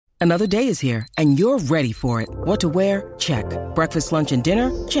Another day is here, and you're ready for it. What to wear? Check. Breakfast, lunch, and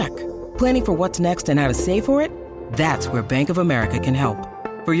dinner? Check. Planning for what's next and how to save for it? That's where Bank of America can help.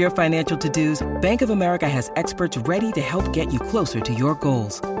 For your financial to-dos, Bank of America has experts ready to help get you closer to your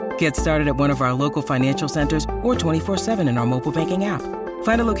goals. Get started at one of our local financial centers or 24/7 in our mobile banking app.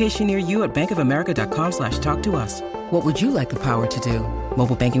 Find a location near you at bankofamerica.com/talktous. What would you like the power to do?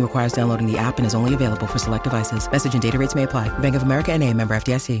 Mobile banking requires downloading the app and is only available for select devices. Message and data rates may apply. Bank of America N.A., member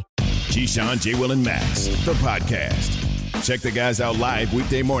FDIC. Keyshawn, J. Will, and Max, the podcast. Check the guys out live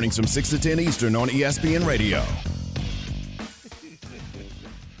weekday mornings from 6 to 10 Eastern on ESPN Radio.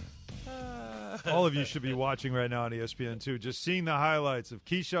 All of you should be watching right now on ESPN2, just seeing the highlights of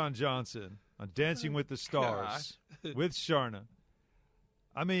Keyshawn Johnson on Dancing with the Stars with Sharna.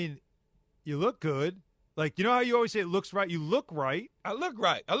 I mean, you look good. Like, you know how you always say it looks right? You look right. I look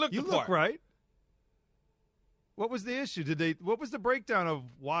right. I look You the look part. right. What was the issue? What was the breakdown of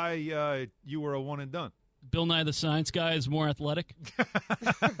why you were a one and done? Bill Nye the Science Guy is more athletic.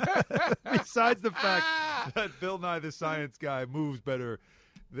 Besides the fact that Bill Nye the Science Guy moves better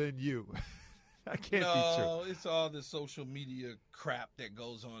than you. That can't be true. No, it's all the social media crap that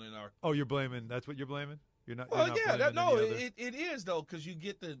goes on in our. Oh, you're blaming. That's what you're blaming? You're not. Well, you're not yeah, it is though, because you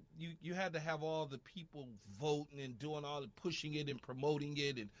get you had to have all the people voting and doing all the pushing it and promoting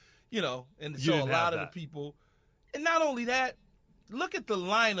it, and and You so a didn't lot have of the that. people, and not only that, look at the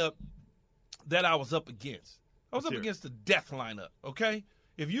lineup that I was up against. I was Let's up hear it. against the death lineup. Okay,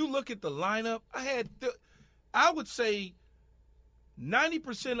 if you look at the lineup, I would say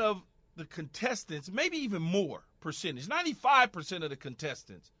 90% of the contestants, maybe even more percentage, 95% of the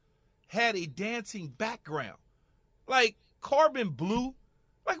contestants had a dancing background. Like Carbon Blue.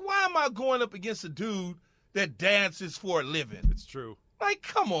 Like, why am I going up against a dude that dances for a living? It's true. Like,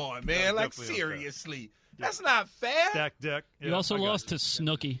 come on, man. No, like, definitely seriously. That's not fair. Stack deck. You Yeah, also I got lost you. to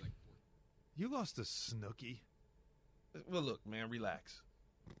Snooki. You lost to Snooki. Well, look, man, relax.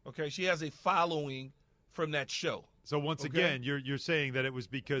 Okay, she has a following from that show. So once again, you're saying that it was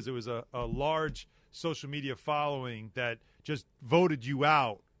because it was a large social media following that just voted you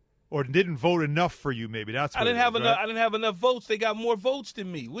out or didn't vote enough for you. Maybe that's what I didn't it have is, enough. right? I didn't have enough votes. They got more votes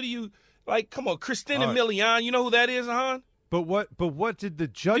than me. What do you like? Come on, Christina All right. Milian. You know who that is, Han? But what did the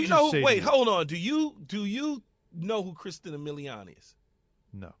Do judges you know? say? Wait, to you? hold on. Do you know who Christina Milian is?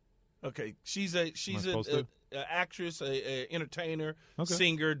 No. Okay, she's an supposed to? actress, a entertainer, Okay.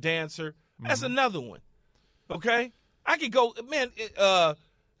 singer, dancer. That's another one. Okay, I could go, man.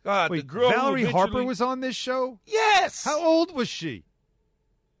 God, Wait, the girl who Valerie Harper eventually- was on this show? Yes. How old was she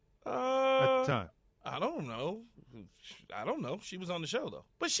at Uh, the time? I don't know. She was on the show though,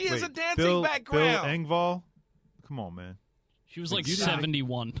 but she has a Wait, dancing Bill background. Engvall? Come on, man. She was like You didn't-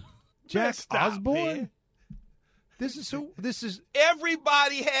 71. Jack stop, Osborne? man. This is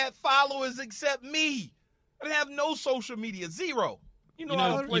Everybody had followers except me. I didn't have no social media, zero. You I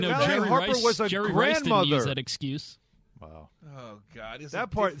know, was playing Valerie Jerry Harper Rice, was a Jerry Rice didn't use grandmother. that excuse. wow. Oh God, it's That a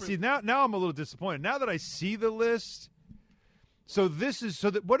part. different- See, now I'm a little disappointed. Now that I see the list,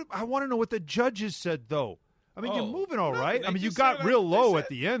 what I want to know what the judges said though. I mean, you're moving all nothing. right. They I mean, you just got said real they low said- at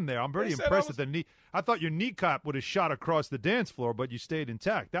the end there. I'm very they said impressed I at the knee. I thought your kneecap would have shot across the dance floor, but you stayed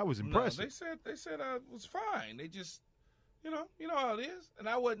intact. That was impressive. No, they said I was fine. They just, you know how it is. And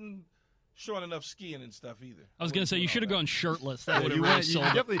I wasn't showing enough skiing and stuff either. I was going to say, you should have gone shirtless. That Yeah, would have you really went- you sold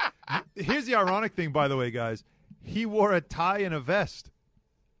it. definitely. Here's the ironic thing, by the way, guys. He wore a tie and a vest.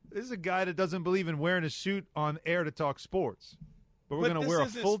 This is a guy that doesn't believe in wearing a suit on air to talk sports. But we're But going to this wear a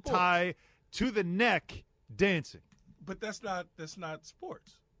isn't full sports. tie to the neck dancing. But that's not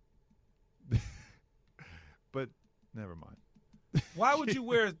sports. But never mind. Why would you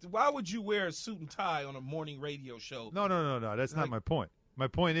wear a suit and tie on a morning radio show? No. That's not my point. My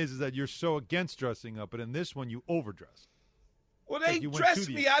point is that you're so against dressing up, but in this one you overdress. Well, they you went to dressed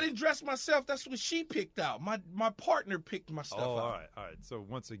the me. extreme. I didn't dress myself. That's what she picked out. My partner picked my stuff out. All right. So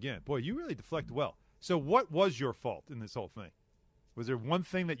once again, boy, you really deflect well. So what was your fault in this whole thing? Was there one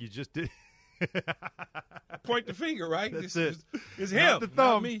thing that you just did? Point the finger, right? That's This it. is Not him, the not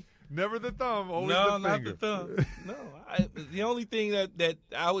thumb. me. Never the thumb. Always No, the not finger. the thumb. No, the only thing that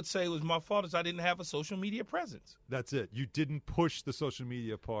I would say was my fault is I didn't have a social media presence. That's it. You didn't push the social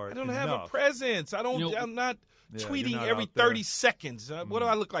media part. I don't enough. have a presence. I don't. You know- I'm not Yeah, tweeting you're not every out there. 30 seconds. What do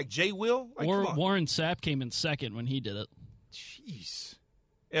I look like, Jay Will? Like, come on. Warren Sapp came in second when he did it. Jeez.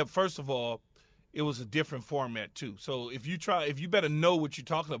 Yeah, first of all, it was a different format too. So if you better know what you're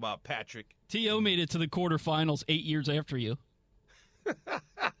talking about, Patrick. T.O. made it to the quarterfinals 8 years after you.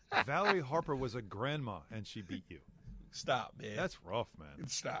 Valerie Harper was a grandma, and she beat you. Stop, man. That's rough, man.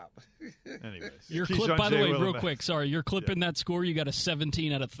 Stop. Anyways. Your Keyshawn clip, by the J. way, Will real and quick, Max. sorry. Your clip in that score, you got a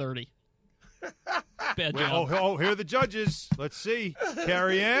 17 out of 30. Bad job. Oh, here are the judges. Let's see.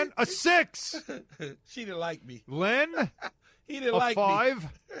 Carrie Ann, a 6. She didn't like me. Len, He didn't a like 5.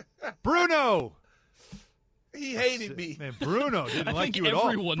 Bruno. me. He hated me. Man, Bruno didn't I like think you at all.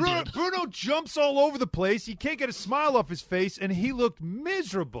 everyone Bruno, did. Bruno jumps all over the place. He can't get a smile off his face, and he looked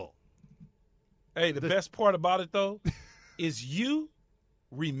miserable. Hey, the best part about it, though, is you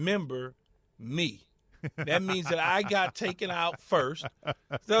remember me. That means that I got taken out first.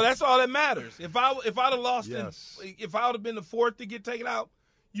 So that's all that matters. If I'd have lost, Yes. if I would have been the fourth to get taken out,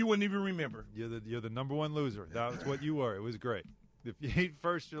 you wouldn't even remember. You're the number one loser. That's what you were. It was great. If you ain't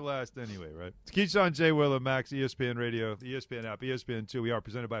first, you're last anyway, right? It's Keyshawn, J. Will, and Max, ESPN Radio, the ESPN app, ESPN2. We are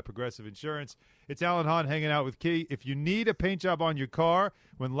presented by Progressive Insurance. It's Alan Hahn hanging out with Key. If you need a paint job on your car,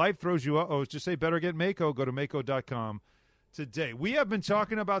 when life throws you uh-ohs, just say better get Mako. Go to Mako.com today. We have been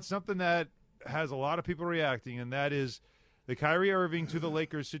talking about something that has a lot of people reacting, and that is the Kyrie Irving to the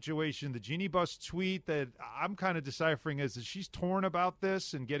Lakers situation. The Jeannie Buss tweet that I'm kind of deciphering as that she's torn about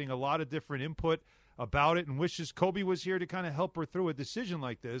this and getting a lot of different input about it and wishes Kobe was here to kind of help her through a decision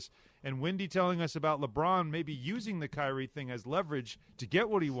like this. And Wendy telling us about LeBron maybe using the Kyrie thing as leverage to get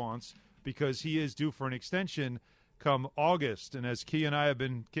what he wants because he is due for an extension come August. And as Key and I have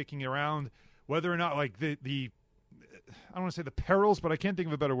been kicking around, whether or not like the I don't want to say the perils, but I can't think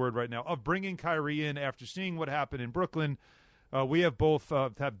of a better word right now, of bringing Kyrie in after seeing what happened in Brooklyn. We have both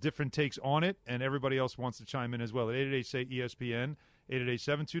have different takes on it, and everybody else wants to chime in as well at 888-SAY-ESPN,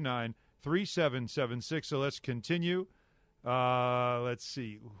 888-729-3776. So let's continue. Let's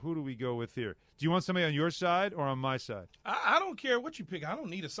see. Who do we go with here? Do you want somebody on your side or on my side? I don't care what you pick. I don't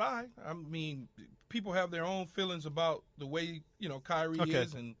need a side. I mean, people have their own feelings about the way, Kyrie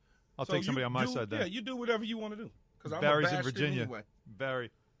is. And I'll so take somebody on my do, side then. Yeah, you do whatever you want to do. Because I'm Barry's a in Virginia. Anyway.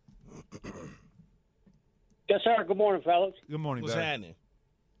 Barry. Yes, sir. Good morning, fellas. Good morning, What's Barry. happening?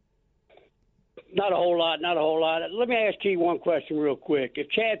 Not a whole lot. Let me ask you one question real quick.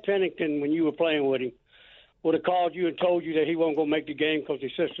 If Chad Pennington, when you were playing with him, would have called you and told you that he wasn't going to make the game because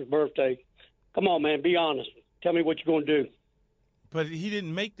his sister's birthday, come on, man, be honest. Tell me what you're going to do. But he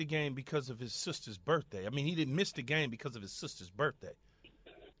didn't make the game because of his sister's birthday. I mean, he didn't miss the game because of his sister's birthday.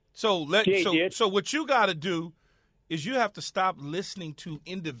 So what you got to do is you have to stop listening to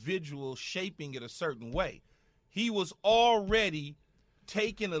individuals shaping it a certain way. He was already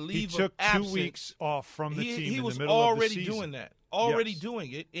taking a leave of absence. He took 2 weeks off from the team He in was the middle of the already season. doing that, already Yes.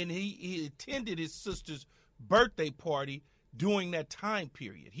 doing it, and he attended his sister's birthday party during that time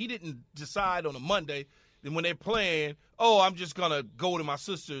period. He didn't decide on a Monday that when they're playing, I'm just going to go to my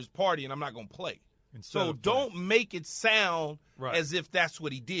sister's party and I'm not going to play. So don't make it sound as if that's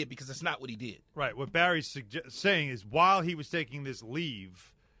what he did, because that's not what he did. Right. What Barry's saying is while he was taking this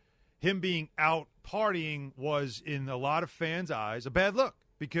leave, him being out partying was, in a lot of fans' eyes, a bad look.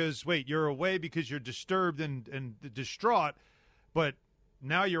 Because, wait, you're away because you're disturbed and distraught, but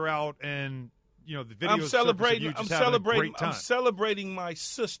now you're out and, the video I'm celebrating. you just having a great time. I'm celebrating my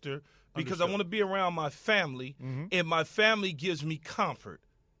sister because I want to be around my family, and my family gives me comfort.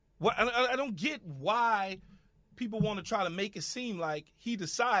 I don't get why people want to try to make it seem like he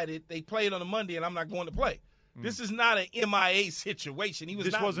decided they played on a Monday and I'm not going to play. This is not an MIA situation.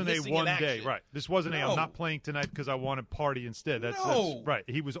 This wasn't a one day, right? This wasn't I'm not playing tonight because I want to party instead. That's right.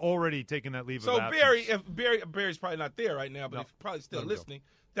 He was already taking that leave of absence. So Barry's probably not there right now, but he's probably still listening.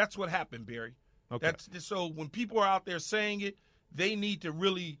 That's what happened, Barry. Okay. So when people are out there saying it, they need to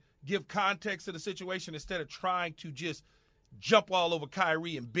really give context to the situation instead of trying to just jump all over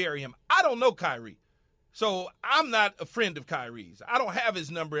Kyrie and bury him. I don't know Kyrie, so I'm not a friend of Kyrie's. I don't have his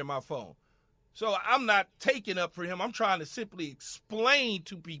number in my phone. So I'm not taking up for him. I'm trying to simply explain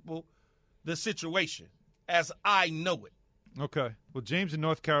to people the situation as I know it. Okay. Well, James in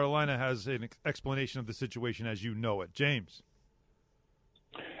North Carolina has an explanation of the situation as you know it. James.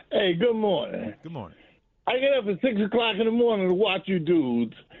 Hey, good morning. Good morning. I get up at 6 o'clock in the morning to watch you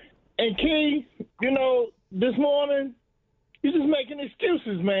dudes. And Key, this morning, you're just making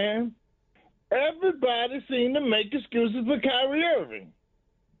excuses, man. Everybody seemed to make excuses for Kyrie Irving.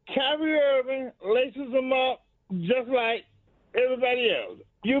 Kyrie Irving laces them up just like everybody else.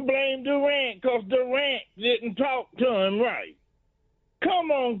 You blame Durant because Durant didn't talk to him right. Come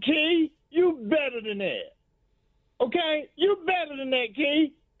on, Key. You better than that. Okay? You better than that,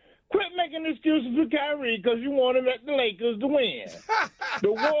 Key. Quit making excuses for Kyrie because you want him at the Lakers to win.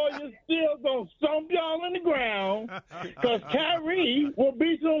 The Warriors still going to stomp y'all in the ground because Kyrie will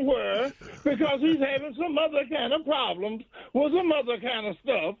be somewhere because he's having some other kind of problems with some other kind of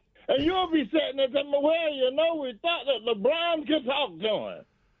stuff. And you'll be sitting there telling me, well, you know, we thought that LeBron could talk to him.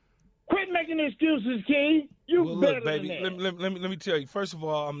 Quit making excuses, Key. You Well, better look, baby, than that. let me tell you. First of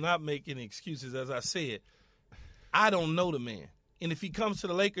all, I'm not making excuses. As I said, I don't know the man. And if he comes to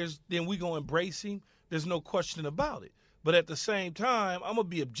the Lakers, then we're going to embrace him. There's no question about it. But at the same time, I'm going to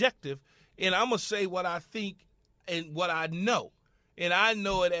be objective, and I'm going to say what I think and what I know. And I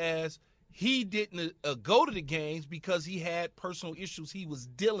know it as he didn't go to the games because he had personal issues he was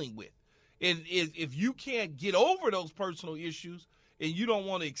dealing with. And if you can't get over those personal issues and you don't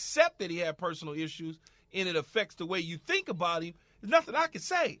want to accept that he had personal issues and it affects the way you think about him, there's nothing I can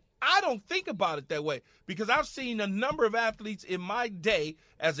say. I don't think about it that way because I've seen a number of athletes in my day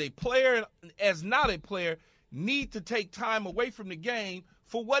as a player and as not a player need to take time away from the game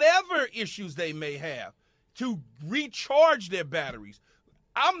for whatever issues they may have to recharge their batteries.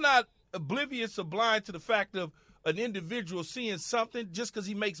 I'm not oblivious or blind to the fact of an individual seeing something just because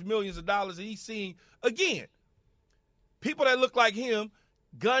he makes millions of dollars and he's seeing, again, people that look like him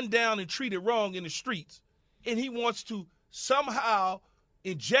gunned down and treated wrong in the streets, and he wants to somehow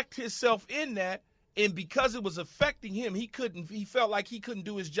inject himself in that, and because it was affecting him, he felt like he couldn't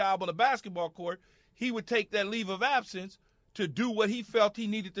do his job on the basketball court. He would take that leave of absence to do what he felt he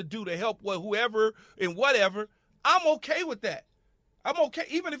needed to do to help whoever and whatever. I'm okay with that. I'm okay.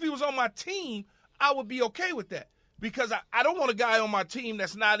 Even if he was on my team, I would be okay with that because I don't want a guy on my team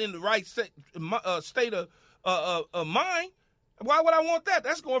that's not in the right state of mind. Why would I want that?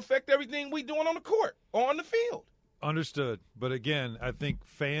 That's going to affect everything we doing on the court or on the field. Understood. But again, I think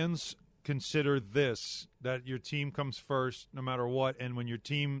fans consider this, that your team comes first no matter what, and when your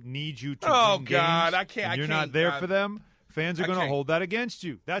team needs you to win games, I can't. and you're not there for them, fans are going to hold that against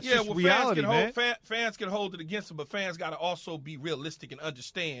you. That's just reality, man. Fans can hold it against them, but fans got to also be realistic and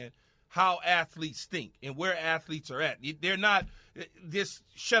understand how athletes think and where athletes are at. They're not this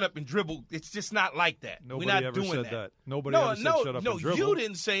shut up and dribble. It's just not like that. Nobody We're not ever doing said that. Nobody ever said shut up and dribble. No, you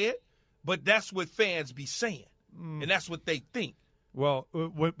didn't say it, but that's what fans be saying, and that's what they think. Well,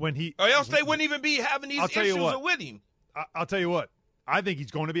 when he – or else they wouldn't even be having these issues with him. I'll tell you what. I think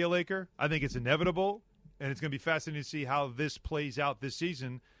he's going to be a Laker. I think it's inevitable, and it's going to be fascinating to see how this plays out this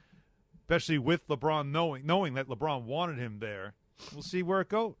season, especially with LeBron knowing that LeBron wanted him there. We'll see where it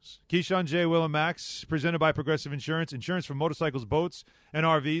goes. Keyshawn, J. Will, and Max, presented by Progressive Insurance. Insurance for motorcycles, boats, and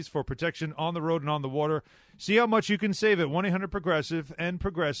RVs for protection on the road and on the water. See how much you can save at 1-800-PROGRESSIVE and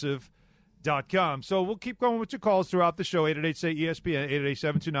Progressive.com. So we'll keep going with your calls throughout the show. 888-SAY-ESPN,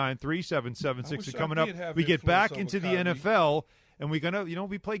 888-729-3776. And coming up, we get back into the NFL, and we're going to,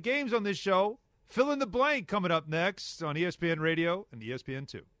 we play games on this show. Fill in the blank coming up next on ESPN Radio and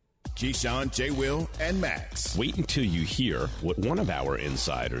ESPN2. Keyshawn, J. Will, and Max. Wait until you hear what one of our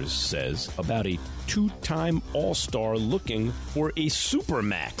insiders says about a two-time All-Star looking for a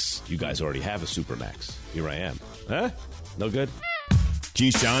Supermax. You guys already have a Supermax. Here I am. Huh? No good?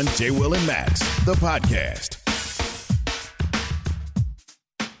 Keyshawn, J. Will, and Max, the podcast.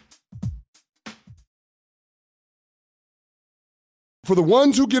 For the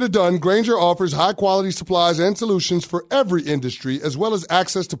ones who get it done, Grainger offers high-quality supplies and solutions for every industry, as well as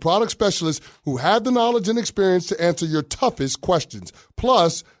access to product specialists who have the knowledge and experience to answer your toughest questions.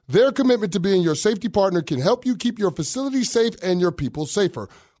 Plus, their commitment to being your safety partner can help you keep your facility safe and your people safer.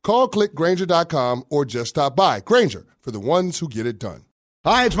 Call, click Grainger.com, or just stop by. Grainger, for the ones who get it done.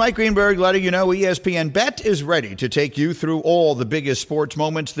 Hi, it's Mike Greenberg letting you know ESPN Bet is ready to take you through all the biggest sports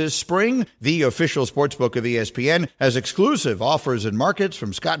moments this spring. The official sportsbook of ESPN has exclusive offers and markets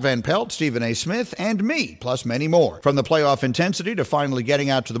from Scott Van Pelt, Stephen A. Smith, and me, plus many more. From the playoff intensity to finally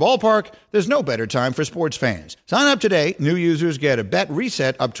getting out to the ballpark, there's no better time for sports fans. Sign up today. New users get a bet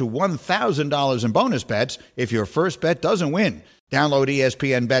reset up to $1,000 in bonus bets if your first bet doesn't win. Download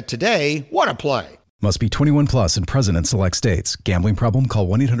ESPN Bet today. What a play. Must be 21 plus and present in select states. Gambling problem? Call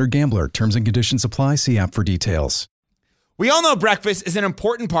 1-800-GAMBLER. Terms and conditions apply. See app for details. We all know breakfast is an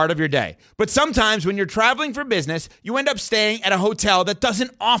important part of your day. But sometimes when you're traveling for business, you end up staying at a hotel that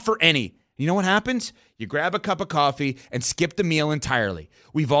doesn't offer any. You know what happens? You grab a cup of coffee and skip the meal entirely.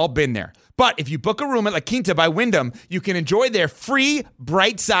 We've all been there. But if you book a room at La Quinta by Wyndham, you can enjoy their free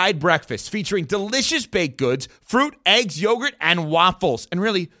Bright Side breakfast featuring delicious baked goods, fruit, eggs, yogurt, and waffles. And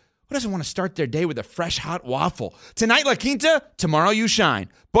really, who doesn't want to start their day with a fresh, hot waffle? Tonight, La Quinta, tomorrow you shine.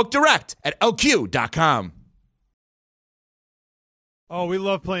 Book direct at LQ.com. Oh, we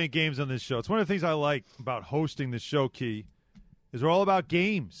love playing games on this show. It's one of the things I like about hosting this show, Key, is we're all about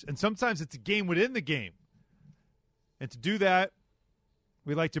games. And sometimes it's a game within the game. And to do that,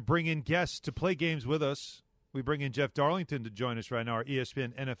 we like to bring in guests to play games with us. We bring in Jeff Darlington to join us right now, our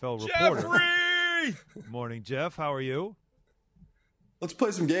ESPN NFL reporter. Jeffrey! Good morning, Jeff. How are you? Let's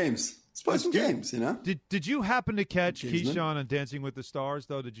play some games. Let's play some games, you know? Did you happen to catch Keyshawn on Dancing with the Stars,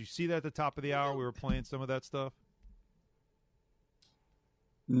 though? Did you see that at the top of the hour? We were playing some of that stuff.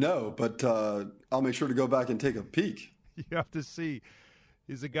 No, but I'll make sure to go back and take a peek. You have to see.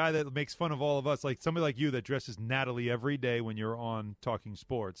 He's a guy that makes fun of all of us, like somebody like you that dresses Natalie every day when you're on Talking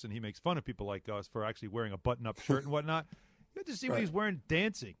Sports, and he makes fun of people like us for actually wearing a button-up shirt and whatnot. You have to see what he's wearing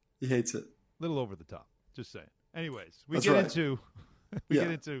dancing. He hates it. A little over the top. Just saying. Anyways, we That's get right. into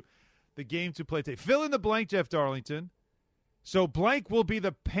get into the game to play today. Fill in the blank, Jeff Darlington. So blank will be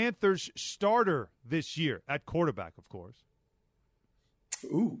the Panthers' starter this year at quarterback, of course.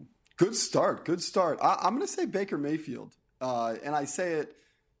 Ooh, good start. Good start. I'm going to say Baker Mayfield. And I say it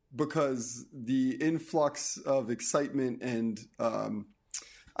because the influx of excitement and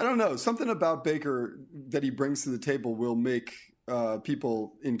I don't know, something about Baker that he brings to the table will make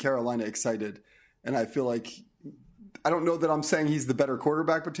people in Carolina excited. And I feel like I don't know that I'm saying he's the better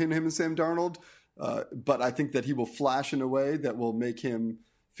quarterback between him and Sam Darnold, but I think that he will flash in a way that will make him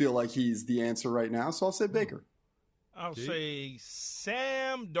feel like he's the answer right now. So I'll say Baker. I'll say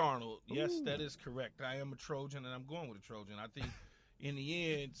Sam Darnold. Yes, that is correct. I am a Trojan, and I'm going with a Trojan. I think in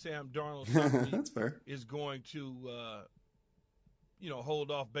the end, Sam Darnold That's fair. is going to, hold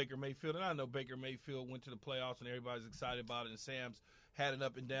off Baker Mayfield. And I know Baker Mayfield went to the playoffs, and everybody's excited about it. And Sam's had an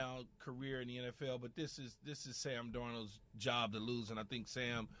up and down career in the NFL, but this is Sam Darnold's job to lose, and I think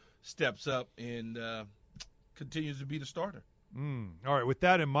Sam steps up and continues to be the starter. All right, with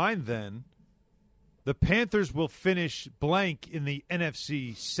that in mind, then. The Panthers will finish blank in the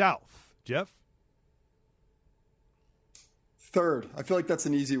NFC South. Jeff? Third. I feel like that's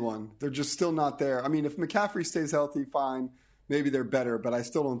an easy one. They're just still not there. I mean, if McCaffrey stays healthy, fine. Maybe they're better, but I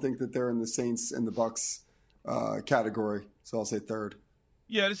still don't think that they're in the Saints and the Bucs category. So I'll say third.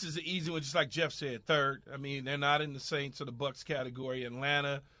 Yeah, this is an easy one, just like Jeff said, third. I mean, they're not in the Saints or the Bucs category.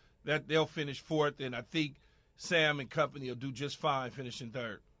 Atlanta, that they'll finish fourth, and I think Sam and company will do just fine finishing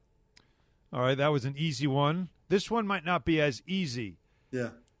third. All right, that was an easy one. This one might not be as easy.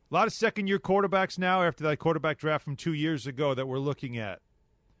 Yeah. A lot of second-year quarterbacks now after that quarterback draft from 2 years ago that we're looking at.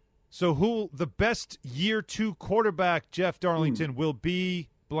 So who the best year two quarterback, Jeff Darlington, will be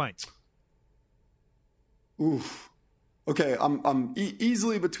blank? Oof. Okay, I'm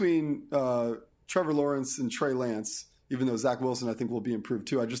easily between Trevor Lawrence and Trey Lance, even though Zach Wilson I think will be improved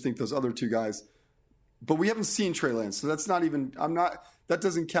too. I just think those other two guys. But we haven't seen Trey Lance, so that's not even that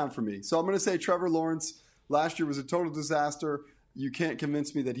doesn't count for me. So I'm going to say Trevor Lawrence. Last year was a total disaster. You can't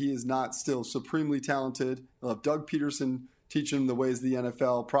convince me that he is not still supremely talented. I'll have Doug Peterson teach him the ways of the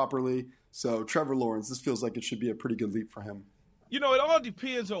NFL properly. So Trevor Lawrence, this feels like it should be a pretty good leap for him. It all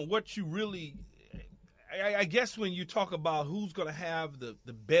depends on what you really I guess when you talk about who's going to have the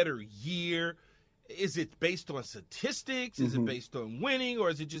better year, is it based on statistics? Is it based on winning? Or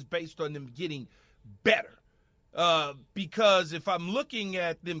is it just based on them getting better? Because if I'm looking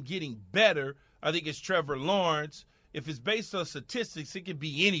at them getting better, I think it's Trevor Lawrence. If it's based on statistics, it could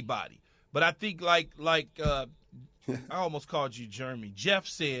be anybody. But I think like I almost called you Jeremy. Jeff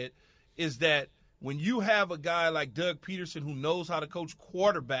said is that when you have a guy like Doug Peterson who knows how to coach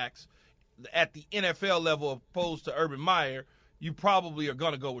quarterbacks at the NFL level opposed to Urban Meyer, you probably are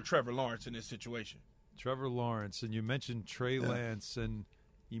going to go with Trevor Lawrence in this situation. Trevor Lawrence, and you mentioned Trey Lance, and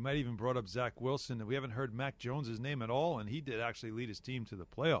you might even brought up Zach Wilson, and we haven't heard Mac Jones' name at all, and he did actually lead his team to the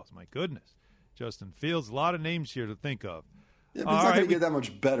playoffs. My goodness. Justin Fields, a lot of names here to think of. Yeah, but it's not going to get that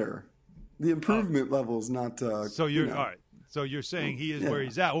much better. The improvement level is not. So you're all right. So you're saying he is where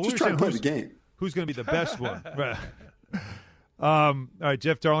he's at. Well, just trying to play the game. Who's going to be the best one? Right. All right,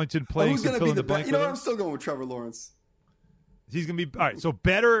 Jeff Darlington playing. Who's going to be the best? You know what? I'm still going with Trevor Lawrence. He's going to be all right. So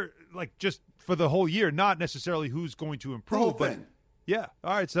better, like just for the whole year, not necessarily who's going to improve. The whole but thing. Yeah.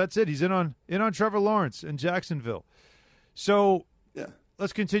 All right. So that's it. He's in on Trevor Lawrence in Jacksonville. So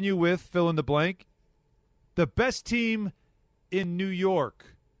let's continue with fill in the blank. The best team in New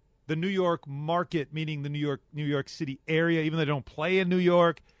York, the New York market, meaning the New York City area, even though they don't play in New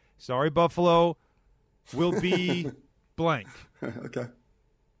York. Sorry, Buffalo, will be blank. Okay.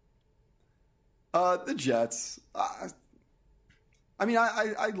 The Jets. I mean,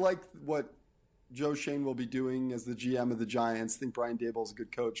 I like what Joe Shane will be doing as the GM of the Giants. I think Brian Daboll is a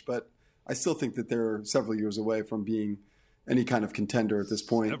good coach, but I still think that they're several years away from being any kind of contender at this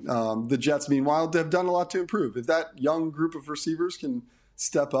point. The Jets, meanwhile, have done a lot to improve. If that young group of receivers can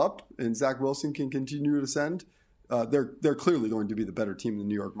step up and Zach Wilson can continue to ascend, they're clearly going to be the better team in the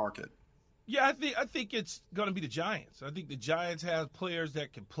New York market. Yeah, I think it's going to be the Giants. I think the Giants have players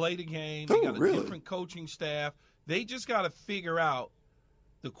that can play the game. They got a different coaching staff. They just got to figure out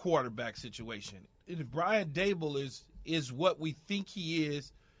the quarterback situation. And if Brian Daboll is what we think he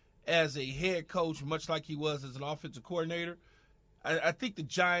is as a head coach, much like he was as an offensive coordinator, I think the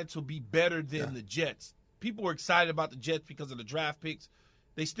Giants will be better than the Jets. People were excited about the Jets because of the draft picks.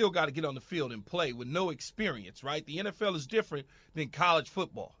 They still got to get on the field and play with no experience, right? The NFL is different than college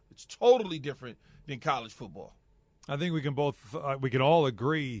football. It's totally different than college football. I think we can all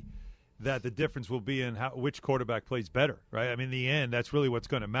agree that the difference will be in which quarterback plays better, right? I mean, in the end, that's really what's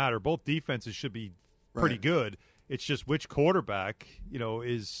going to matter. Both defenses should be pretty good. It's just which quarterback,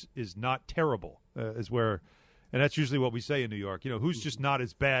 is not terrible is where, and that's usually what we say in New York. Who's just not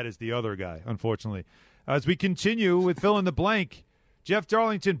as bad as the other guy, unfortunately. As we continue with fill in the blank, Jeff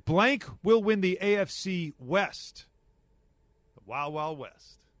Darlington, blank will win the AFC West. The Wild Wild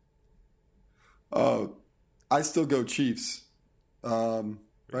West. I still go Chiefs.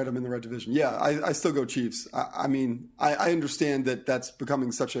 Right, I'm in the right division. Yeah, I still go Chiefs. I mean, I understand that that's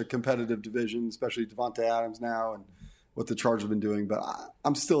becoming such a competitive division, especially Devontae Adams now and what the Chargers have been doing. But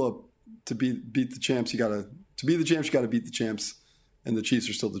I'm still to beat the champs. You got to be the champs. You got to beat the champs, and the Chiefs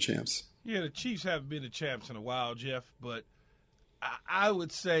are still the champs. Yeah, the Chiefs haven't been the champs in a while, Jeff. But I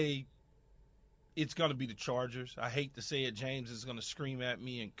would say it's going to be the Chargers. I hate to say it. James is going to scream at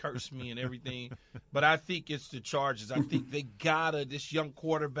me and curse me and everything. But I think it's the Chargers. I think this young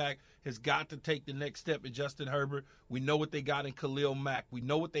quarterback has got to take the next step in Justin Herbert. We know what they got in Khalil Mack. We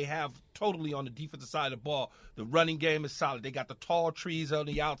know what they have totally on the defensive side of the ball. The running game is solid. They got the tall trees on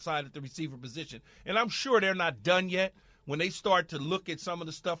the outside at the receiver position. And I'm sure they're not done yet. When they start to look at some of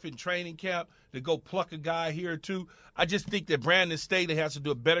the stuff in training camp, to go pluck a guy here or two, I just think that Brandon Staley has to do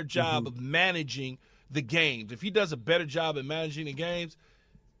a better job of managing the games. If he does a better job at managing the games,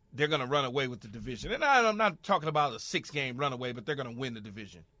 they're going to run away with the division. And I'm not talking about a 6-game runaway, but they're going to win the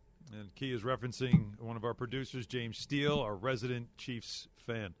division. And Key is referencing one of our producers, James Steele, our resident Chiefs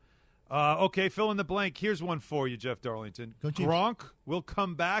fan. Okay, fill in the blank. Here's one for you, Jeff Darlington. Gronk will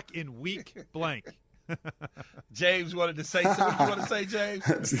come back in week blank. James wanted to say something. What do you want to say,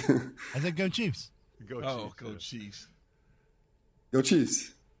 James? I said go Chiefs. Go Chiefs. Go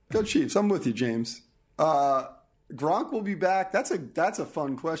Chiefs. Go Chiefs. I'm with you, James. Gronk will be back. That's a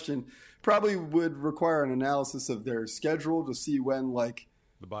fun question. Probably would require an analysis of their schedule to see when, like,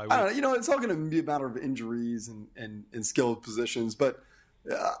 the bye week. I don't know. It's all going to be a matter of injuries and skilled positions. But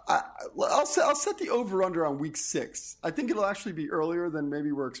I'll set the over-under on week 6. I think it'll actually be earlier than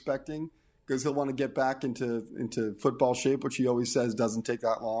maybe we're expecting, because he'll want to get back into football shape, which he always says doesn't take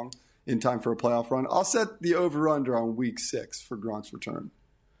that long in time for a playoff run. I'll set the over-under on week 6 for Gronk's return.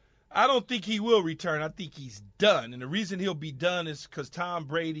 I don't think he will return. I think he's done. And the reason he'll be done is because Tom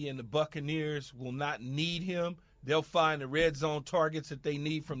Brady and the Buccaneers will not need him. They'll find the red zone targets that they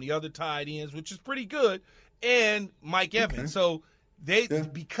need from the other tight ends, which is pretty good, and Mike Evans. So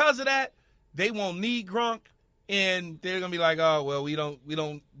because of that, they won't need Gronk. And they're going to be like, oh, well, we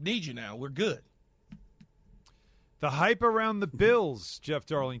don't need you now. We're good. The hype around the Bills, Jeff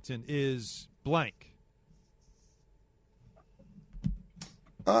Darlington, is blank.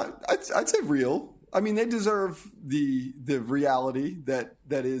 I'd say real. I mean, they deserve the reality that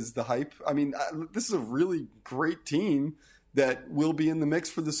is the hype. I mean, this is a really great team that will be in the mix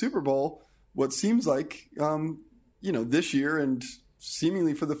for the Super Bowl, what seems like, this year and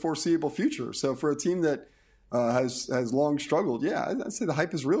seemingly for the foreseeable future. So for a team that has long struggled. Yeah, I'd say the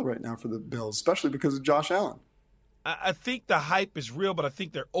hype is real right now for the Bills, especially because of Josh Allen. I think the hype is real, but I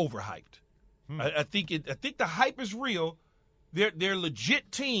think they're overhyped. I think the hype is real. They're a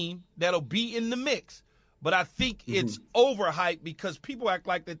legit team that'll be in the mix, but I think it's overhyped because people act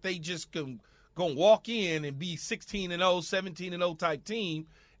like that they just can go walk in and be 16-0, 17-0 type team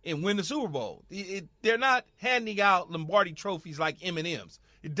and win the Super Bowl. They're not handing out Lombardi trophies like M&Ms.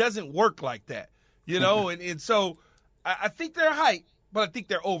 It doesn't work like that. And so I think they're hyped, but I think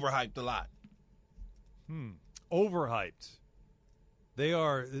they're overhyped a lot. Overhyped.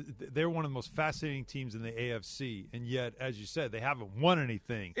 They're one of the most fascinating teams in the AFC, and yet, as you said, they haven't won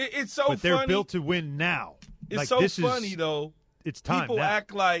anything. It's so but funny. They're built to win now. It's so funny, though. It's time people now.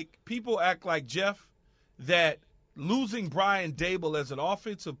 People act like, Jeff, that losing Brian Dable as an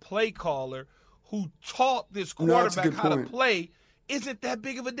offensive play caller who taught this quarterback how to play isn't that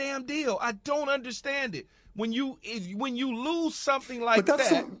big of a damn deal. I don't understand it. When you lose something like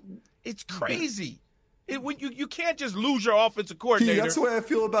that, it's crazy. You can't just lose your offensive coordinator. That's the way I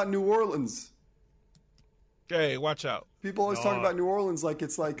feel about New Orleans. Hey, watch out. People always talk about New Orleans like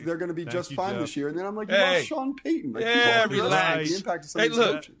it's like they're going to be just fine this year. And then I'm like, you lost Sean Payton. Like, relax. The impact of some of these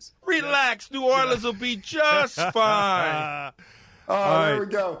coaches. Relax. New Orleans will be just fine. There we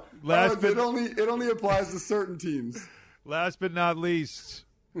go. It only applies to certain teams. Last but not least,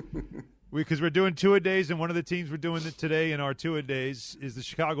 Because we're doing two-a-days, and one of the teams we're doing it today in our two-a-days is the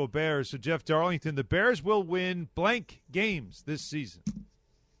Chicago Bears. So, Jeff Darlington, the Bears will win blank games this season.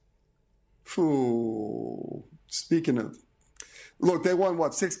 Ooh. Speaking of, look, they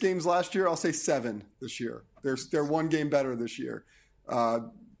won, 6 games last year? I'll say 7 this year. They're 1 game better this year.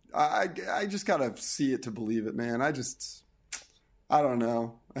 I just got to see it to believe it, man. I don't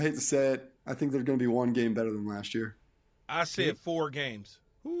know. I hate to say it. I think they're going to be 1 game better than last year. I said 4 games.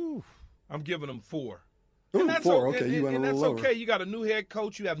 Ooh. I'm giving them 4. Ooh, and that's 4. Okay, you went a little lower. And that's okay. You got a new head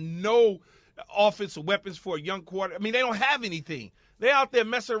coach. You have no offensive weapons for a young quarter. I mean, they don't have anything. They out there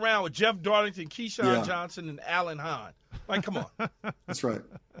messing around with Jeff Darlington, Keyshawn Johnson, and Alan Hahn. Like, come on. That's right.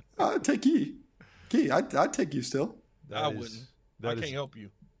 I'd take Key. I'd take you still. I wouldn't. I can't help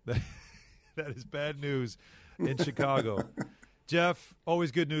you. That is bad news in Chicago. Jeff,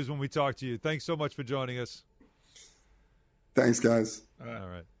 always good news when we talk to you. Thanks so much for joining us. Thanks, guys. All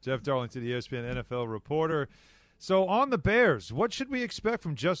right. Jeff Darlington, the ESPN NFL reporter. So on the Bears, what should we expect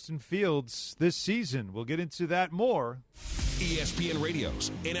from Justin Fields this season? We'll get into that more. ESPN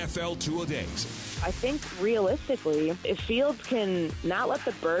Radio's NFL Two-A-Days. I think realistically, if Fields can not let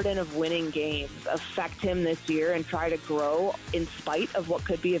the burden of winning games affect him this year and try to grow in spite of what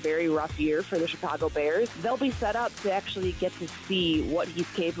could be a very rough year for the Chicago Bears, they'll be set up to actually get to see what he's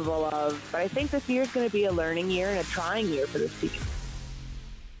capable of. But I think this year is going to be a learning year and a trying year for this team.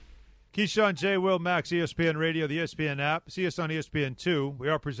 Keyshawn, J. Will, Max, ESPN Radio, the ESPN app. See us on ESPN2. We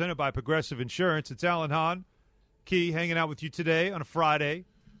are presented by Progressive Insurance. It's Alan Hahn, Key, hanging out with you today on a Friday.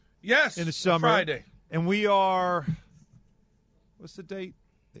 Yes, in the summer. Friday. And we are, what's the date?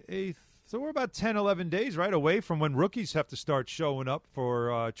 The 8th. So we're about 10, 11 days right away from when rookies have to start showing up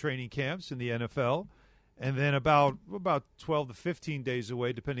for training camps in the NFL. And then about 12 to 15 days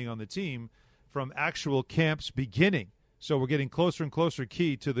away, depending on the team, from actual camps beginning. So we're getting closer and closer,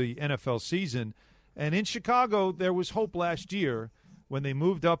 Key, to the NFL season. And in Chicago, there was hope last year when they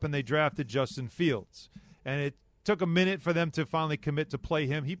moved up and they drafted Justin Fields. And it took a minute for them to finally commit to play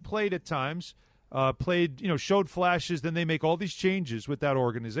him. He played at times, showed flashes. Then they make all these changes with that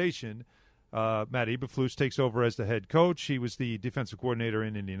organization. Matt Eberflus takes over as the head coach. He was the defensive coordinator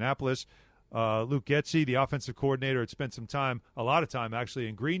in Indianapolis. Luke Getsy, the offensive coordinator, had spent a lot of time actually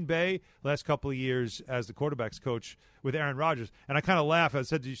in Green Bay last couple of years as the quarterback's coach with Aaron Rodgers. And I kind of laugh. I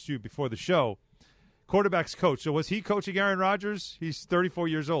said this to you before the show. Quarterback's coach. So was he coaching Aaron Rodgers? He's 34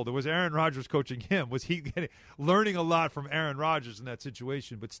 years old. Or was Aaron Rodgers coaching him? Was he learning a lot from Aaron Rodgers in that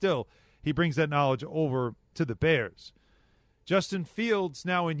situation? But still, he brings that knowledge over to the Bears. Justin Fields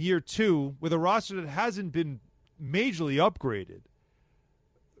now in year 2 with a roster that hasn't been majorly upgraded.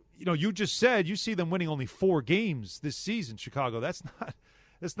 You know, you just said you see them winning only 4 games this season, Chicago. That's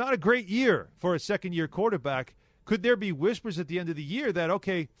not a great year for a second-year quarterback. Could there be whispers at the end of the year that,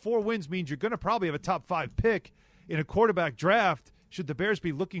 okay, 4 wins means you're going to probably have a top 5 pick in a quarterback draft? Should the Bears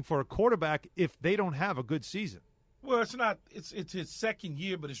be looking for a quarterback if they don't have a good season? Well, it's not. It's his second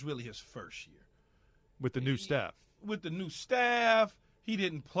year, but it's really his first year. With the new staff. With the new staff, he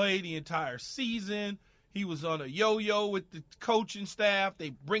didn't play the entire season. He was on a yo-yo with the coaching staff. They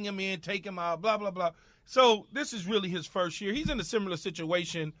bring him in, take him out, blah, blah, blah. So this is really his first year. He's in a similar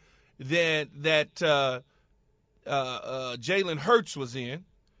situation that Jalen Hurts was in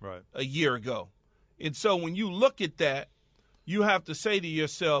a year ago. And so when you look at that, you have to say to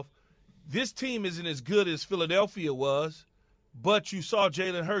yourself, this team isn't as good as Philadelphia was, but you saw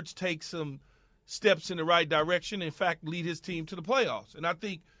Jalen Hurts take some steps in the right direction, in fact, lead his team to the playoffs. And I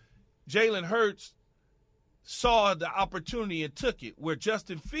think Jalen Hurts saw the opportunity and took it, where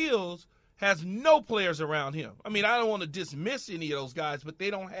Justin Fields has no players around him. I mean, I don't want to dismiss any of those guys, but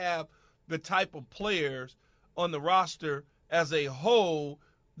they don't have the type of players on the roster as a whole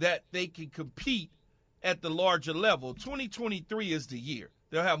that they can compete at the larger level. 2023 is the year.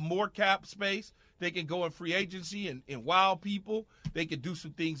 They'll have more cap space. They can go in free agency and wow people. They can do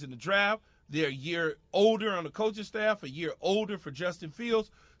some things in the draft. They're a year older on the coaching staff, a year older for Justin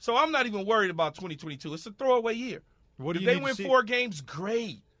Fields. So I'm not even worried about 2022. It's a throwaway year. If they win 4 games,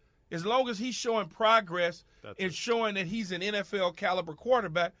 great. As long as he's showing progress and showing that he's an NFL caliber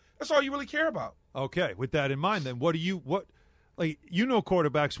quarterback, that's all you really care about. Okay, with that in mind, then you know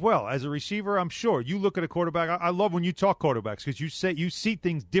quarterbacks well. As a receiver, I'm sure you look at a quarterback. I love when you talk quarterbacks because you see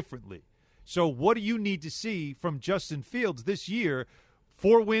things differently. So what do you need to see from Justin Fields this year,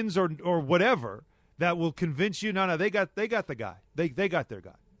 4 wins or whatever, that will convince you? No, they got the guy. They got their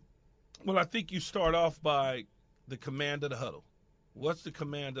guy. Well, I think you start off by the command of the huddle. What's the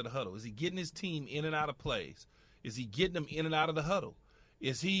command of the huddle? Is he getting his team in and out of plays? Is he getting them in and out of the huddle?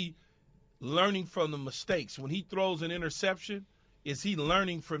 Is he learning from the mistakes? When he throws an interception, is he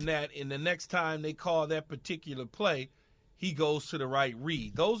learning from that, and the next time they call that particular play, he goes to the right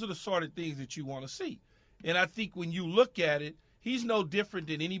read. Those are the sort of things that you want to see. And I think when you look at it, he's no different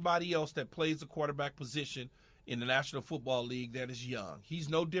than anybody else that plays the quarterback position in the National Football League that is young. He's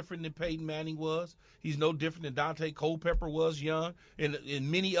no different than Peyton Manning was. He's no different than Dante Culpepper was young, and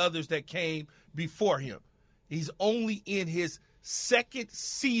many others that came before him. He's only in his second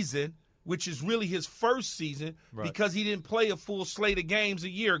season, which is really his first season, because he didn't play a full slate of games a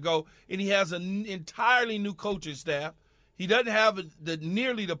year ago, and he has an entirely new coaching staff. He doesn't have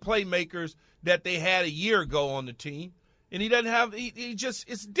nearly the playmakers that they had a year ago on the team, and he doesn't have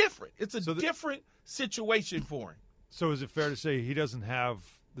it's different. It's a different situation for him. So is it fair to say he doesn't have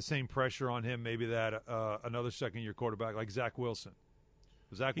the same pressure on him maybe that another second-year quarterback like Zach Wilson?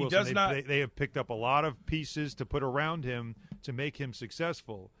 Zach Wilson, they have picked up a lot of pieces to put around him to make him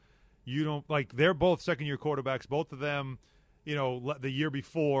successful. You don't like they're both second-year quarterbacks. Both of them, the year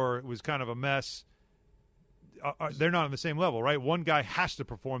before it was kind of a mess. They're not on the same level, right? One guy has to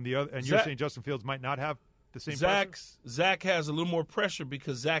perform the other, and you're saying Justin Fields might not have the same pressure? Zach has a little more pressure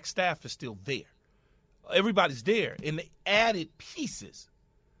because Zach's staff is still there. Everybody's there, and they added pieces,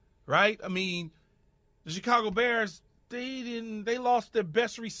 right? I mean, the Chicago Bears, they lost their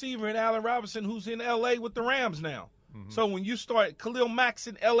best receiver in Allen Robinson, who's in L.A. with the Rams now. Mm-hmm. So when you start Khalil Mack's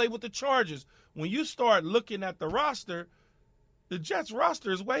in L.A. with the Chargers, when you start looking at the roster, the Jets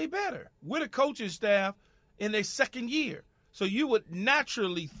roster is way better with a coaching staff in their second year. So you would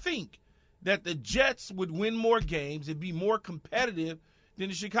naturally think that the Jets would win more games and be more competitive than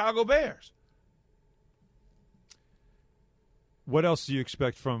the Chicago Bears. What else do you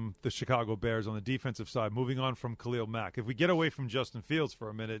expect from the Chicago Bears on the defensive side, moving on from Khalil Mack? If we get away from Justin Fields for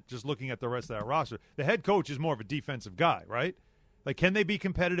a minute, just looking at the rest of that roster, the head coach is more of a defensive guy, right? Like, can they be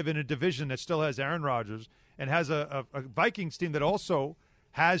competitive in a division that still has Aaron Rodgers and has a Vikings team that also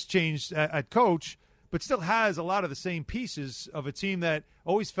has changed at coach, but still has a lot of the same pieces of a team that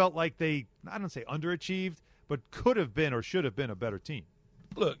always felt like they, I don't say underachieved, but could have been or should have been a better team?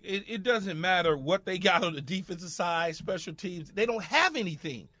 Look, it doesn't matter what they got on the defensive side, special teams. They don't have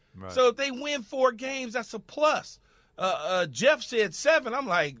anything. Right. So if they win 4 games, that's a plus. Jeff said 7. I'm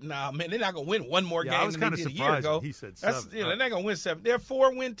like, nah, man, they're not going to win one more game than they did a year ago. He said 7. They're not going to win 7. They're a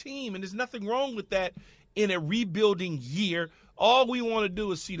 4-win team, and there's nothing wrong with that in a rebuilding year. All we want to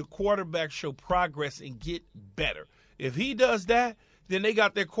do is see the quarterback show progress and get better. If he does that, then they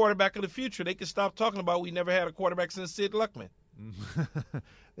got their quarterback of the future. They can stop talking about we never had a quarterback since Sid Luckman.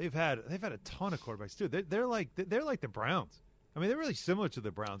 They've had a ton of quarterbacks too. They're like the Browns. I mean, they're really similar to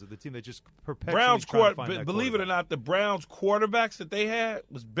the Browns, the team that just perpetually believe it or not, the Browns quarterbacks that they had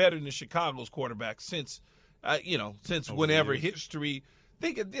was better than Chicago's quarterbacks since whenever history.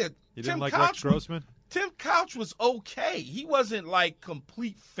 Think of it. You didn't like Rex Grossman? Tim Couch was okay. He wasn't like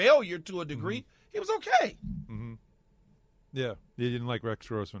complete failure to a degree. Mm-hmm. He was okay. Mm-hmm. Yeah, you didn't like Rex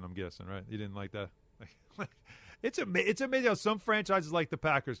Grossman, I'm guessing, right? You didn't like that. It's amazing how some franchises like the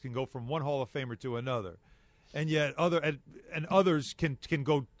Packers can go from one Hall of Famer to another, and yet others can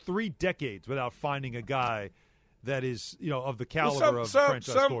go 3 decades without finding a guy that is of the caliber of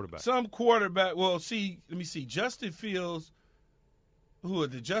franchise quarterback. Some quarterback. Well, let me see. Justin Fields. Who are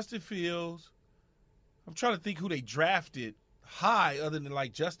the Justin Fields? I'm trying to think who they drafted high other than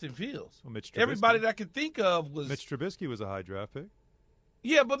like Justin Fields. Well, Mitch Trubisky. Everybody that I could think of was Mitch Trubisky was a high draft pick.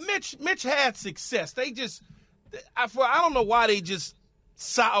 Yeah, but Mitch had success. They just. I don't know why they just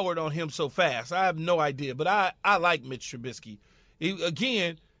soured on him so fast. I have no idea, but I like Mitch Trubisky.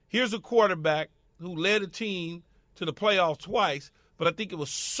 Again, here's a quarterback who led a team to the playoffs twice, but I think it was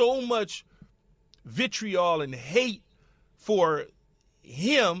so much vitriol and hate for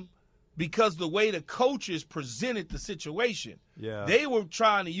him because the way the coaches presented the situation. Yeah. They were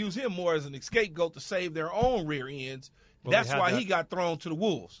trying to use him more as an scapegoat to save their own rear ends. Well, that's why he got thrown to the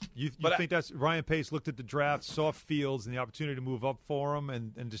Wolves. You think that's Ryan Pace looked at the draft, saw Fields and the opportunity to move up for him,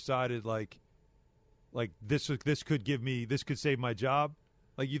 and decided like this could save my job?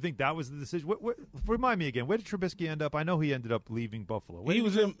 Like, you think that was the decision? Remind me again. Where did Trubisky end up? I know he ended up leaving Buffalo.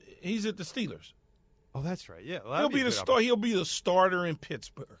 He's at the Steelers. Oh, that's right. Yeah, well, he'll be the starter in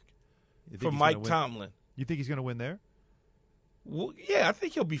Pittsburgh for Mike Tomlin. You think he's going to win there? Well, yeah, I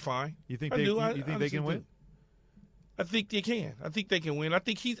think he'll be fine. You think they can win? I think they can. I think they can win. I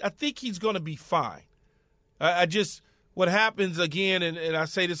think he's going to be fine. What happens again, and I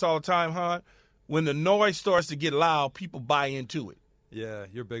say this all the time, Hon, when the noise starts to get loud, people buy into it. Yeah,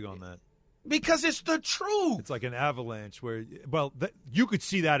 you're big on that. Because it's the truth. It's like an avalanche where, you could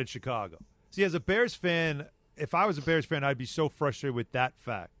see that in Chicago. See, as a Bears fan, if I was a Bears fan, I'd be so frustrated with that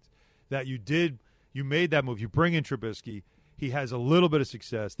fact that you made that move. You bring in Trubisky. he has a little bit of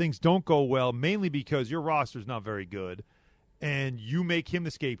success. Things don't go well, mainly because your roster's not very good, and you make him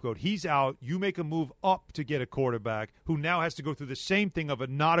the scapegoat. He's out. You make a move up to get a quarterback who now has to go through the same thing of a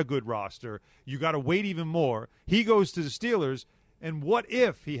not a good roster. You got to wait even more. He goes to the Steelers, and what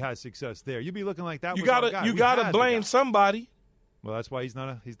if he has success there? You'd be looking like that. You gotta blame somebody. Well, that's why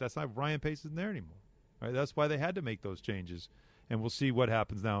that's not Ryan Pace isn't there anymore. Right? That's why they had to make those changes. And we'll see what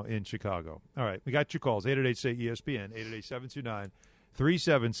happens now in Chicago. All right, we got your calls, 888-SAY-ESPN,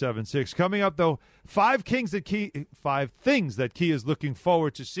 888-729-3776. Coming up, though, five things that Key is looking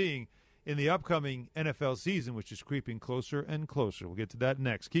forward to seeing in the upcoming NFL season, which is creeping closer and closer. We'll get to that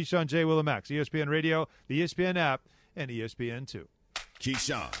next. Keyshawn, J. Will, and Max, ESPN Radio, the ESPN app, and ESPN2.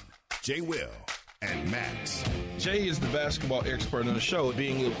 Keyshawn, J. Will, and Max. Jay is the basketball expert on the show,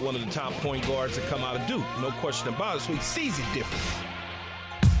 being one of the top point guards that come out of Duke. No question about it, so he sees it different.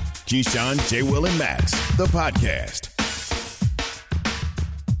 Keyshawn, J. Will, and Max, the podcast.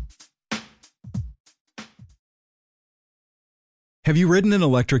 Have you ridden an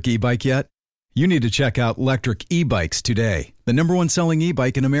electric e-bike yet? You need to check out Electric E-Bikes today, the #1 selling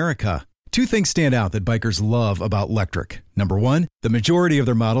e-bike in America. Two things stand out that bikers love about Electric. Number one, the majority of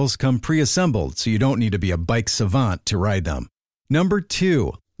their models come pre-assembled, so you don't need to be a bike savant to ride them. Number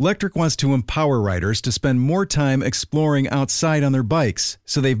two, Electric wants to empower riders to spend more time exploring outside on their bikes,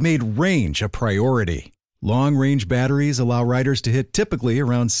 so they've made range a priority. Long-range batteries allow riders to hit typically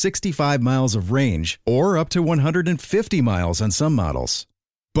around 65 miles of range, or up to 150 miles on some models.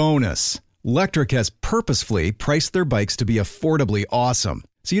 Bonus, Electric has purposefully priced their bikes to be affordably awesome,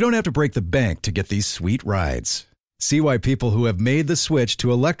 so you don't have to break the bank to get these sweet rides. See why people who have made the switch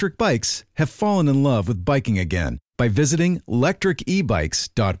to electric bikes have fallen in love with biking again by visiting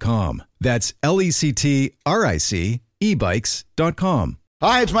lectricebikes.com. That's LECTRIC ebikes.com.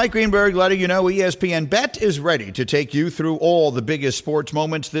 Hi, it's Mike Greenberg letting you know ESPN Bet is ready to take you through all the biggest sports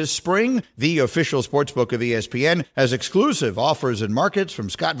moments this spring. The official sportsbook of ESPN has exclusive offers and markets from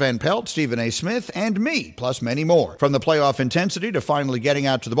Scott Van Pelt, Stephen A. Smith, and me, plus many more. From the playoff intensity to finally getting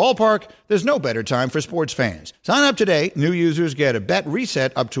out to the ballpark, there's no better time for sports fans. Sign up today. New users get a bet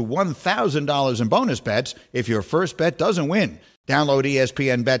reset up to $1,000 in bonus bets if your first bet doesn't win. Download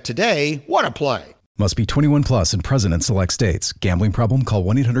ESPN Bet today. What a play. Must be 21 plus and present in select states. Gambling problem? Call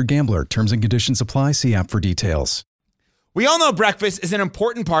 1-800-GAMBLER. Terms and conditions apply. See app for details. We all know breakfast is an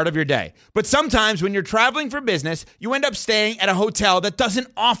important part of your day. But sometimes when you're traveling for business, you end up staying at a hotel that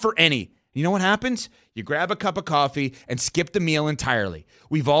doesn't offer any. You know what happens? You grab a cup of coffee and skip the meal entirely.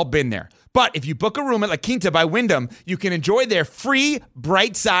 We've all been there. But if you book a room at La Quinta by Wyndham, you can enjoy their free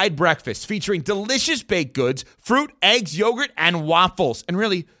Bright Side breakfast featuring delicious baked goods, fruit, eggs, yogurt, and waffles. And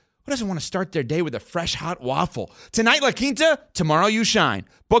really, who doesn't want to start their day with a fresh, hot waffle? Tonight, La Quinta, tomorrow you shine.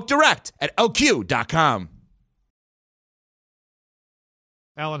 Book direct at LQ.com.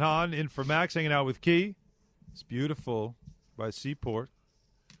 Alan Hahn in for Max, hanging out with Key. It's beautiful by Seaport.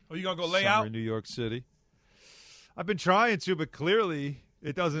 Oh, you going to go lay Summer out? in New York City. I've been trying to, but clearly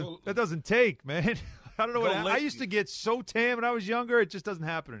it doesn't take, man. I don't know what I used to get so tan when I was younger. It just doesn't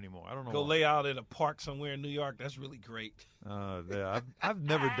happen anymore. I don't know. Go lay out in a park somewhere in New York. That's really great. Yeah, I've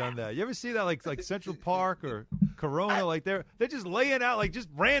never done that. You ever see that like Central Park or Corona? Like they're just laying out, like just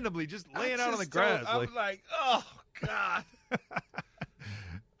randomly, just laying out on the grass. I'm like, oh God.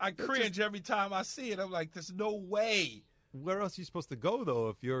 I cringe every time I see it. I'm like, there's no way. Where else are you supposed to go though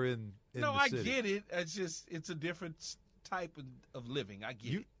if you're in no, the I city? get it. It's a different type of living. I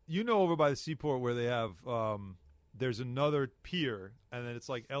get it. You know, over by the Seaport where they have there's another pier, and then it's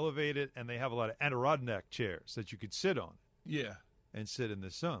like elevated, and they have a lot of Adirondack chairs that you could sit on. Yeah. And sit in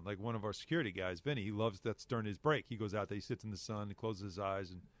the sun. Like one of our security guys, Vinny, he loves that's during his break. He goes out there, he sits in the sun, he closes his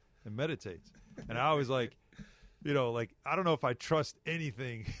eyes and meditates. And I always like, you know, like I don't know if I trust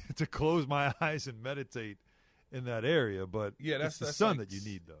anything to close my eyes and meditate in that area, but yeah, that's the sun like, that you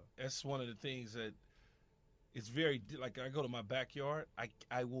need though. That's one of the things that it's very like I go to my backyard.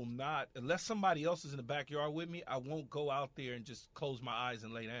 I will not unless somebody else is in the backyard with me. I won't go out there and just close my eyes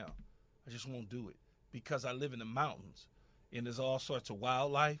and lay down. I just won't do it because I live in the mountains and there's all sorts of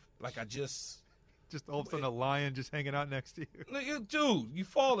wildlife. Like I just all of a sudden a lion just hanging out next to you. Dude, you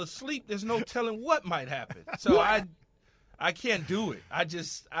fall asleep. There's no telling what might happen. So I can't do it. I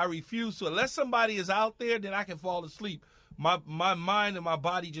refuse to. Unless somebody is out there, then I can fall asleep. My mind and my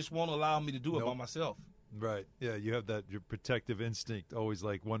body just won't allow me to do it by myself. Right. Yeah, you have that your protective instinct, always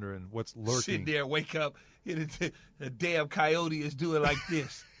like wondering what's lurking. Sit there, wake up, and a damn coyote is doing like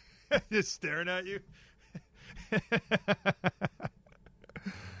this. Just staring at you.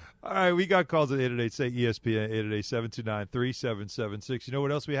 All right, we got calls at 888-SAY-ESPN, 888-729-3776. You know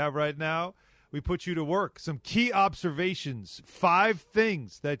what else we have right now? we put you to work. Some key observations, 5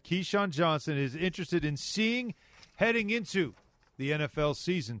 things that Keyshawn Johnson is interested in seeing heading into the NFL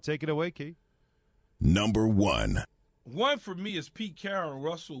season. Take it away, Key. Number 1. One for me is Pete Carroll and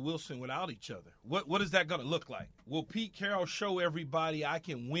Russell Wilson without each other. What is that going to look like? Will Pete Carroll show everybody I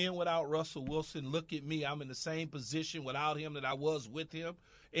can win without Russell Wilson? Look at me. I'm in the same position without him that I was with him.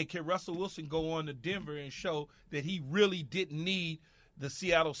 And can Russell Wilson go on to Denver and show that he really didn't need the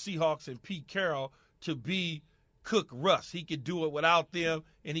Seattle Seahawks and Pete Carroll to be Cook Russ? He could do it without them,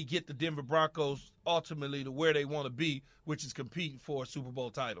 and he get the Denver Broncos ultimately to where they want to be, which is competing for a Super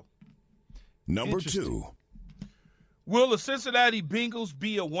Bowl title. Number 2. Will the Cincinnati Bengals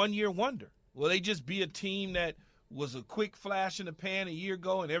be a one-year wonder? Will they just be a team that was a quick flash in the pan a year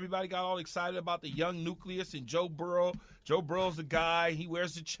ago and everybody got all excited about the young nucleus and Joe Burrow? Joe Burrow's the guy. He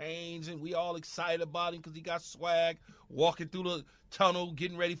wears the chains, and we all excited about him because he got swag walking through the tunnel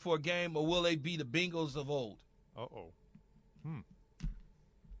getting ready for a game. Or will they be the Bengals of old?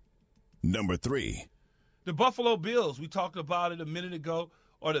 Number 3. The Buffalo Bills, we talked about it a minute ago.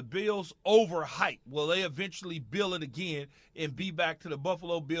 Are the Bills overhyped? Will they eventually bill it again and be back to the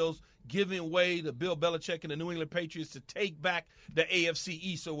Buffalo Bills, giving way to Bill Belichick and the New England Patriots to take back the AFC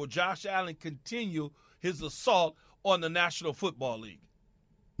East? Or will Josh Allen continue his assault on the National Football League?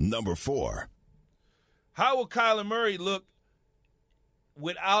 Number 4. How will Kyler Murray look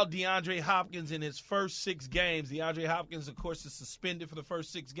without DeAndre Hopkins in his first 6 games? DeAndre Hopkins, of course, is suspended for the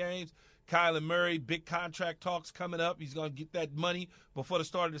first 6 games. Kyler Murray, big contract talks coming up. He's going to get that money before the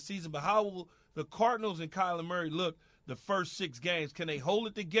start of the season. But how will the Cardinals and Kyler Murray look the first 6 games? Can they hold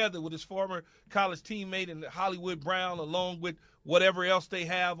it together with his former college teammate and Hollywood Brown, along with whatever else they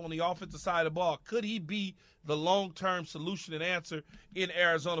have on the offensive side of the ball? Could he be the long-term solution and answer in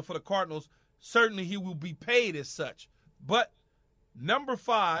Arizona for the Cardinals? Certainly he will be paid as such. But number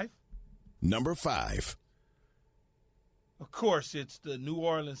 5. Of course, it's the New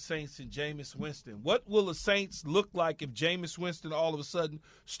Orleans Saints and Jameis Winston. What will the Saints look like if Jameis Winston all of a sudden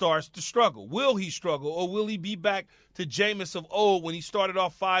starts to struggle? Will he struggle, or will he be back to Jameis of old when he started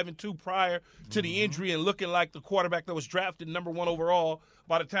off 5-2 prior to the injury and looking like the quarterback that was drafted number 1 overall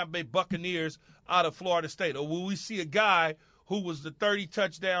by the Tampa Bay Buccaneers out of Florida State? Or will we see a guy who was the 30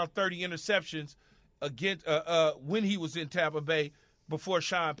 touchdown, 30 interceptions against when he was in Tampa Bay before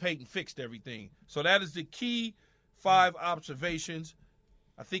Sean Payton fixed everything? So that is the key 5 observations.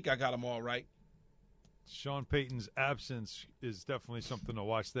 I think I got them all right. Sean Payton's absence is definitely something to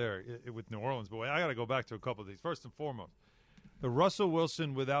watch there with New Orleans. But I got to go back to a couple of these. First and foremost, the Russell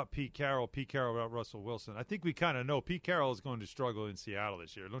Wilson without Pete Carroll without Russell Wilson. I think we kind of know Pete Carroll is going to struggle in Seattle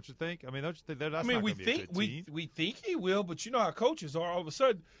this year, don't you think? I mean, don't you think that's not going to be a good team? We think he will, but you know how coaches are. All of a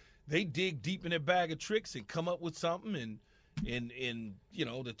sudden, they dig deep in their bag of tricks and come up with something, and you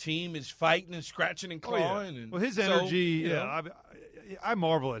know, the team is fighting and scratching and clawing. And well, his energy, I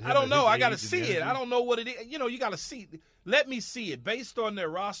marvel at him. I don't know. I got to see it. I don't know what it is. You know, you got to see. Let me see it based on their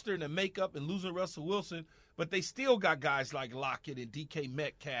roster and their makeup and losing Russell Wilson. But they still got guys like Lockett and DK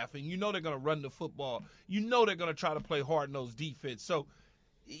Metcalf, and you know they're going to run the football. You know they're going to try to play hard-nosed defense. So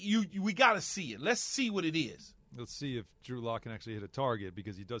we got to see it. Let's see what it is. Let's see if Drew Lock can actually hit a target,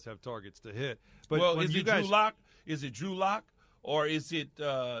 because he does have targets to hit. But Drew Lock? Is it Drew Lock, or is it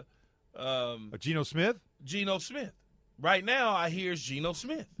Geno Smith? Geno Smith. Right now, I hear it's Geno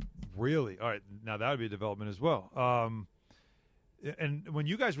Smith. Really? All right. Now that would be a development as well. And when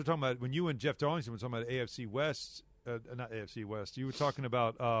you guys were talking about, when you and Jeff Darlington were talking about AFC West, not AFC West, you were talking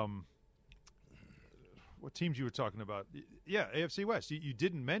about what teams you were talking about? Yeah, AFC West. You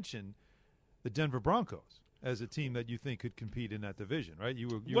didn't mention the Denver Broncos as a team that you think could compete in that division, right? You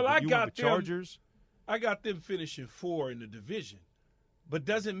went with Chargers. I got them finishing 4 in the division, but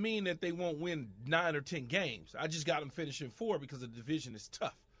doesn't mean that they won't win 9 or 10 games. I just got them finishing 4 because the division is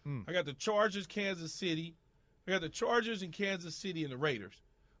tough. I got the Chargers, Kansas City. I got the Chargers and Kansas City and the Raiders.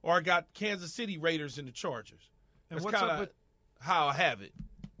 Or I got Kansas City Raiders and the Chargers. That's kind of how I have it.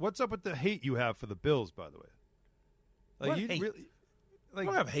 What's up with the hate you have for the Bills, by the way? Like, I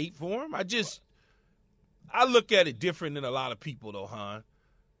don't have hate for them. I look at it different than a lot of people, though, Hon.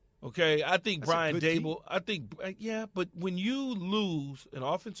 Okay, I think Brian Dable. But when you lose an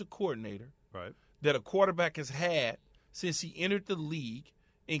offensive coordinator, right, that a quarterback has had since he entered the league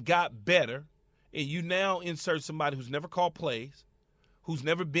and got better, and you now insert somebody who's never called plays, who's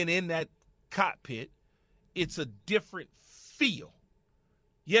never been in that cockpit, it's a different feel.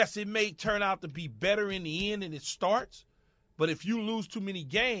 Yes, it may turn out to be better in the end than it starts, but if you lose too many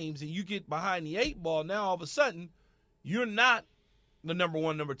games and you get behind the 8 ball, now all of a sudden you're not the number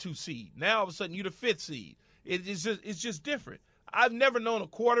 1, number 2 seed. Now all of a sudden you're the 5th seed. It's just different. I've never known a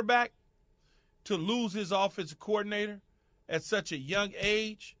quarterback to lose his offensive coordinator at such a young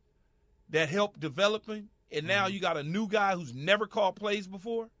age that helped develop him, and now you got a new guy who's never called plays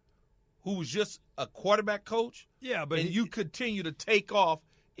before, who was just a quarterback coach. Yeah, but you continue to take off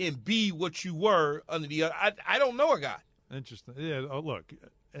and be what you were under the other. I don't know a guy. Interesting. Yeah. Oh, look,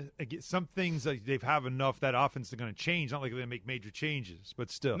 some things they've have enough that offense is going to change. Not like they're going to make major changes, but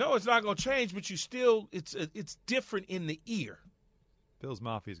still. No, it's not going to change. But you still, it's different in the ear. Bills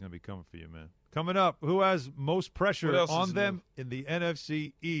Mafia is going to be coming for you, man. Coming up, who has most pressure on them in the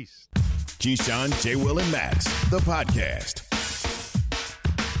NFC East? Keyshawn, J. Will, and Max, the podcast.